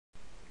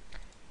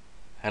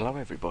Hello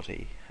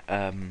everybody,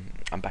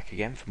 I'm back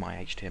again for my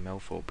HTML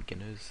for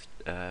beginners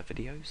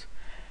videos.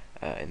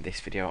 In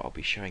this video I'll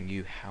be showing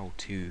you how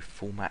to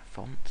format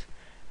font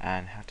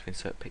and how to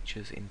insert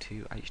pictures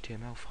into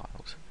HTML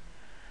files.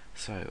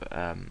 So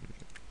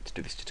to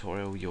do this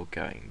tutorial you're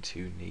going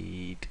to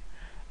need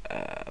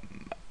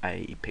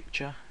a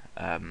picture.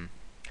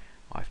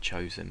 I've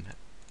chosen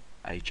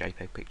a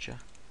JPEG picture.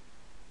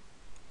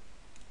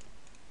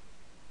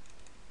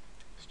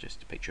 It's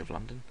just a picture of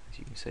London, as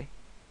you can see.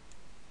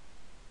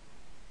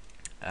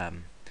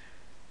 And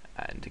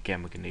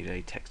again we're going to need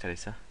a text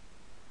editor.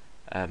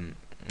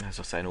 As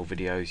I say in all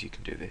videos, you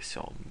can do this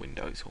on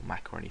Windows or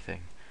Mac or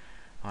anything.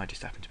 I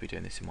just happen to be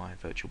doing this in my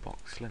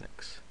VirtualBox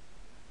Linux.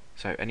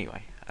 So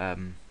anyway,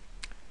 to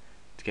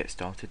get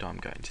started I'm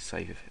going to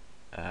save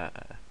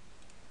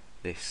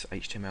this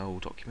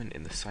HTML document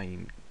in the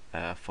same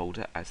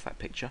folder as that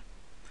picture,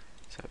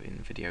 so in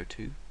video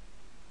 2,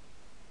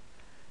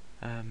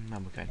 and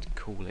we're going to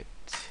call it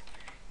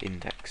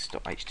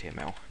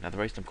index.html. Now the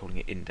reason I'm calling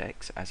it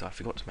index, as I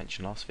forgot to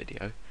mention last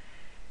video,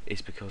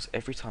 is because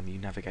every time you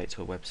navigate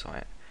to a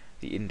website,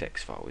 the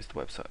index file is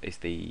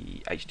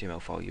the HTML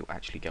file you'll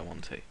actually go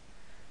onto.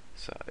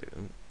 So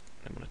I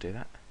want to do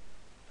that.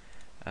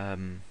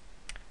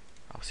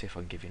 I'll see if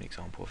I can give you an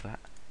example of that.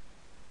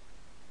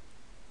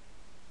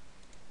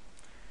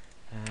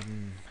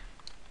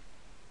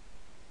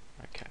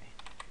 Okay.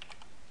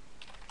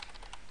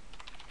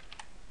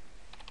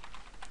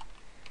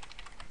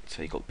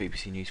 So you've got the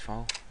BBC News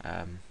file.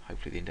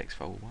 Hopefully the index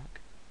file will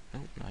work.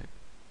 Oh no.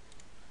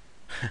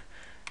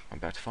 I'm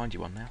about to find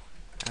you one now.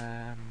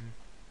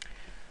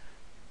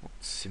 What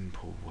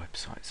simple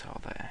websites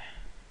are there?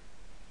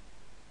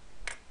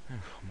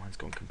 Oh, mine's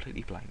gone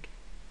completely blank.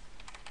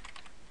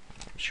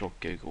 I'm sure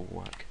Google will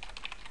work.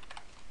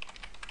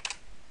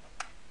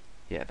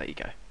 Yeah, there you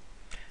go.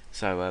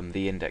 So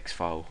the index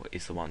file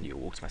is the one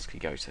you'll automatically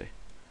go to.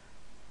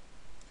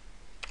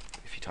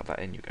 If you type that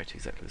in, you'll go to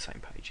exactly the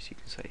same page, as you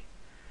can see.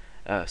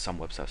 Some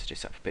websites are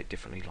just set up a bit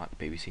differently, like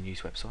the BBC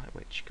News website,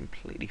 which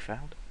completely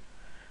failed.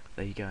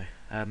 There you go.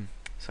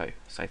 So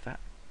save that.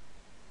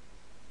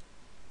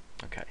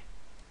 Okay.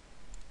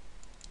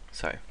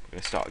 So we're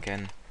going to start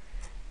again.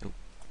 Ooh.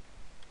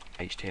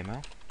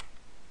 HTML.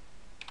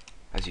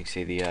 As you can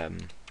see, the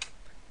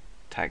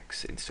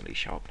tags instantly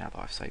show up now that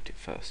I've saved it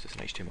first as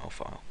an HTML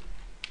file.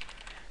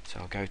 So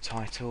I'll go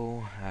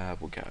title.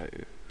 We'll go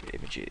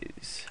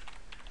images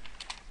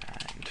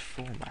and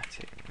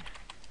formatting.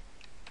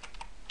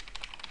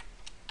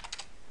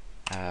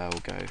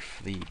 We'll go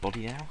for the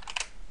body now.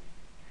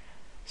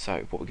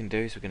 So what we're going to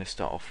do is we're going to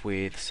start off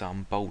with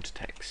some bold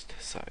text.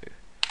 So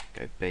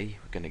go B,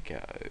 we're going to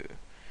go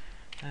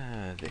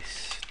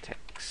this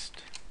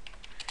text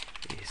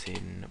is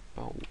in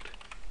bold.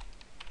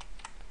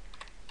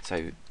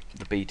 So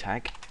the B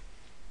tag,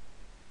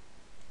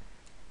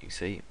 you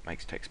see,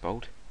 makes text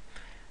bold.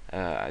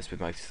 As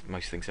with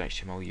most things in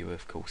HTML, you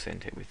of course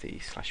end it with the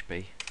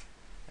 /B.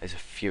 There's a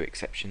few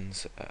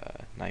exceptions,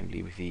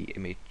 namely with the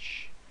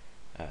image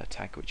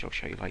tag, which I'll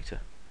show you later.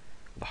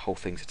 The whole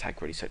thing's a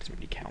tag really, so it doesn't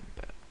really count,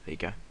 but there you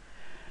go.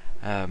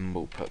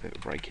 We'll put a bit of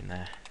a break in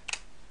there.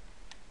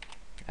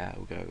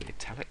 We'll go with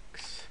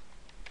italics.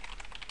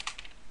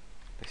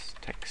 This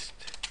text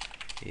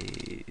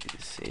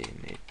is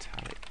in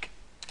italic.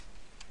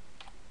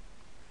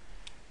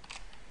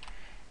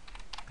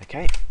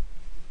 Okay,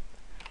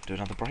 do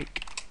another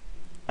break.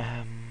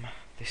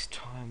 This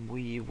time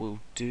we will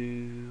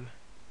do...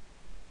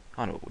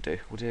 I know what we'll do.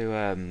 We'll do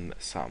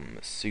some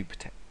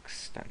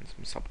supertext and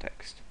some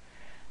subtext.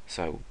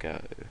 So we'll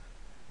go...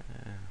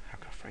 how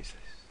can I phrase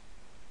this?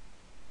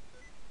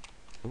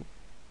 Ooh.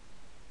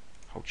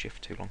 Hold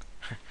shift too long.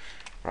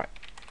 Right.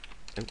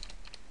 Ooh.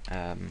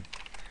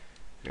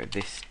 Go,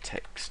 this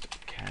text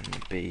can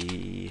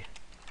be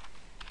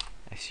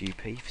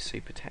SUP for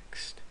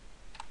supertext.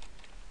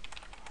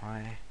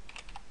 Hi.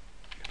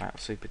 Come out of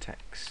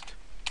supertext.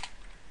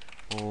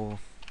 Or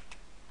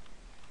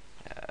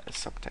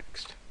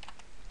subtext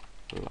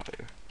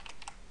below.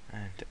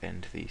 And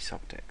end the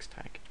subtext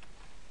tag.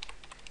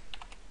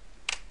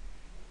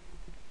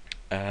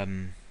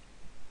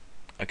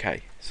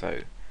 Okay,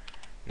 so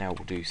now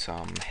we'll do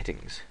some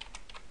headings.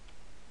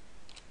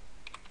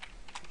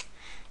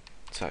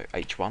 So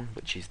H1,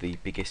 which is the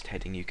biggest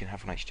heading you can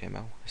have on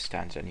HTML,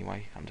 standard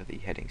anyway, under the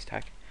headings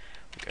tag.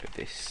 We'll go,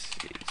 this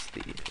is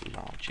the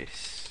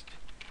largest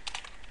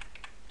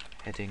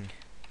heading.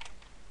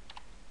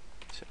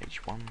 So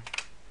H1.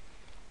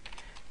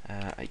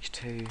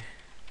 H2,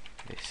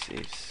 this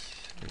is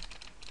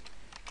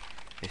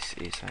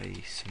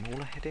a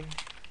smaller heading.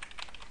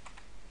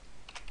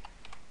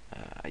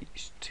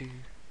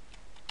 H2,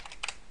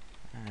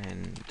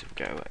 and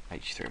we'll go at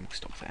H3 and we'll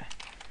stop there.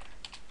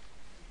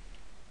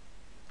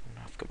 And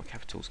I've got my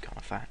capitals, can't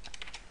have that.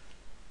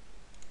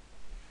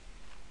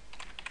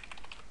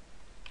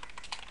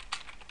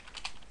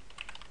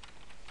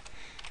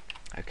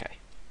 Okay.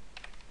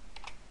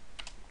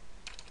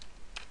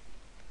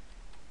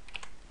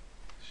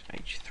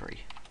 H3.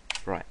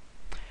 Right.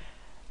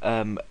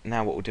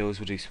 Now what we'll do is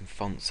we'll do some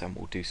fonts and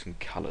we'll do some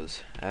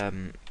colours.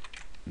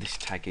 This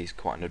tag is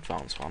quite an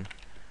advanced one.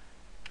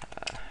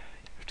 You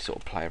have to sort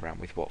of play around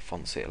with what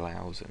fonts it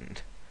allows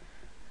and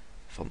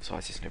font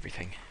sizes and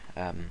everything.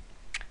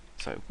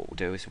 So what we'll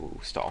do is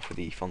we'll start off with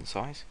the font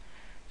size.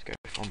 Let's go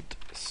font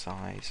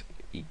size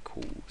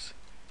equals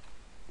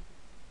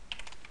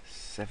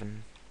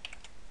 7.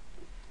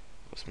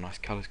 Got some nice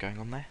colours going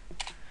on there.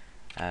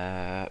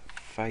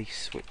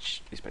 Face,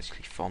 which is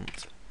basically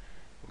font.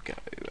 We'll go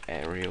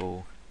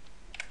Arial,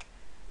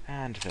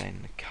 and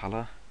then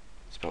colour,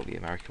 spelled the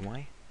American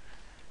way.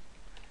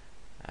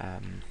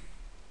 We'll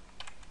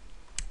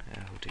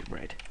do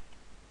red.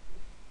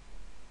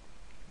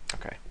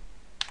 Okay,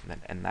 and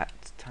then end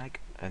that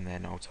tag, and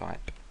then I'll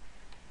type.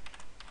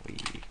 We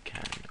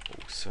can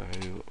also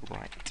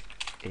write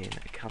in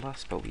colour,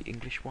 spell the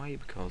English way,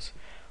 because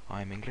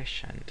I'm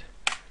English, and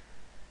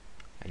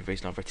the only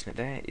reason I've written it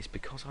there is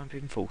because I've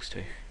been forced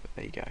to. But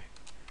there you go.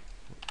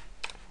 Full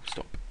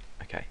stop.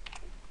 Okay.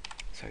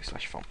 So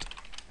 /font.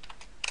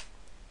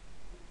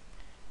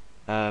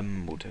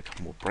 We'll do a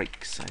couple more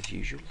breaks as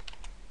usual,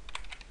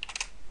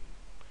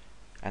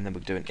 and then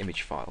we'll do an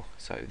image file.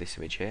 So this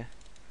image here,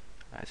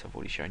 as I've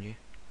already shown you.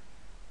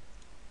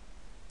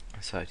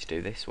 So to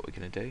do this, what we're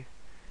going to do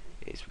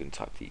is we're going to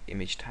type the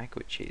image tag,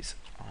 which is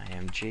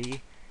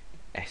img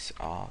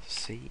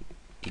src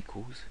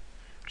equals,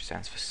 which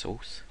stands for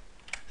source.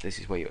 So this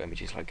is where your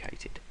image is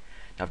located.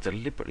 Now I've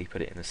deliberately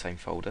put it in the same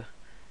folder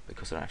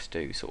because I don't have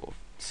to do sort of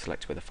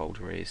select where the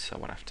folder is, so I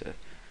won't have to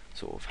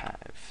sort of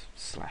have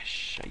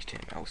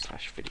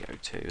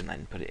 /html/video2 and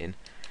then put it in.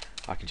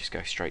 I can just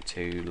go straight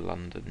to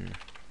london.jpg.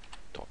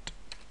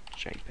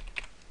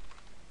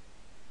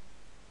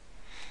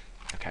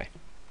 Okay,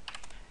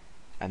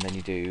 and then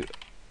you do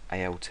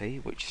ALT,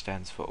 which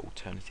stands for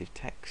alternative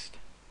text,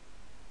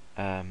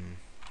 and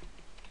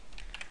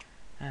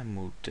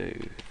we'll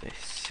do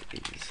this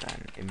is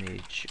an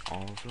image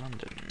of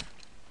London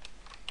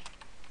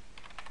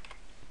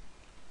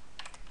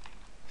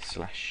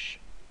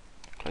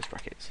 / close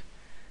brackets.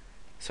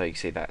 So you can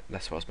see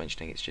that's what I was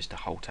mentioning, it's just a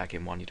whole tag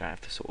in one, you don't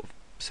have to sort of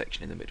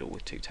section in the middle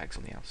with 2 tags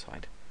on the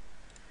outside.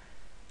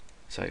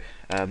 So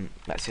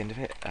that's the end of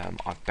it.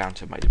 I've bound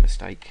to have made a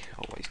mistake,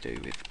 I always do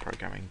with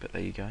programming, but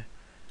there you go.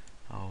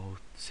 I'll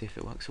see if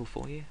it works all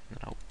for you, and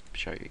then I'll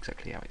show you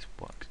exactly how it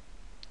works.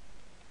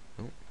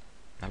 Oh,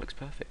 that looks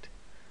perfect.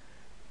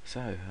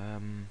 So,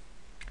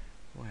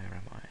 where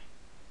am I?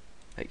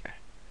 There you go.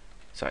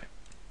 So,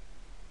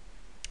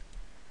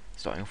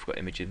 starting off, we've got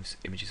images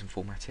and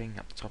formatting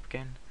up the top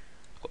again.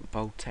 I've got the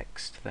bold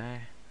text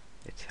there,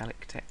 the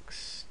italic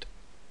text.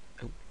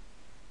 Oh,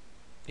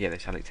 yeah, the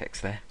italic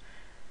text there.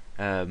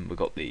 We've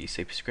got the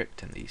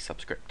superscript and the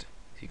subscript.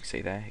 As you can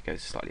see there, it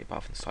goes slightly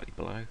above and slightly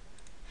below.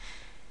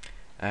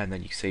 And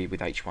then you can see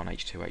with H1,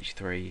 H2,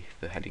 H3,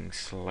 the headings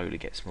slowly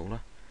get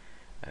smaller.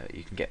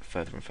 You can get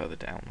further and further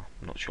down.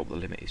 I'm not sure what the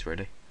limit is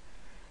really.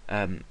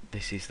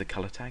 This is the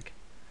colour tag.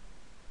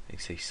 You can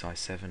see size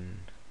 7,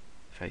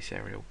 face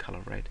Arial,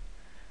 colour red.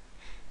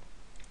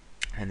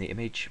 And the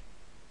image,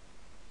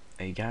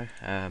 there you go.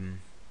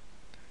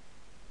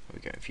 We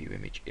go view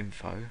image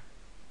info.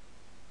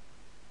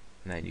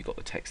 And then you've got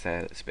the text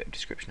there, that's a bit of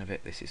description of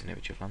it. This is an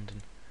image of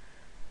London.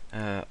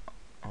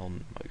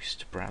 On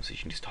most browsers you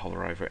can just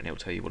hover over it and it'll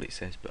tell you what it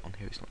says, but on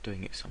here it's not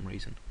doing it for some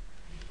reason.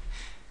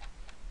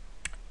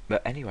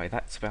 But anyway,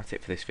 that's about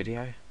it for this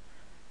video.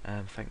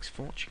 Thanks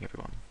for watching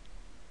everyone.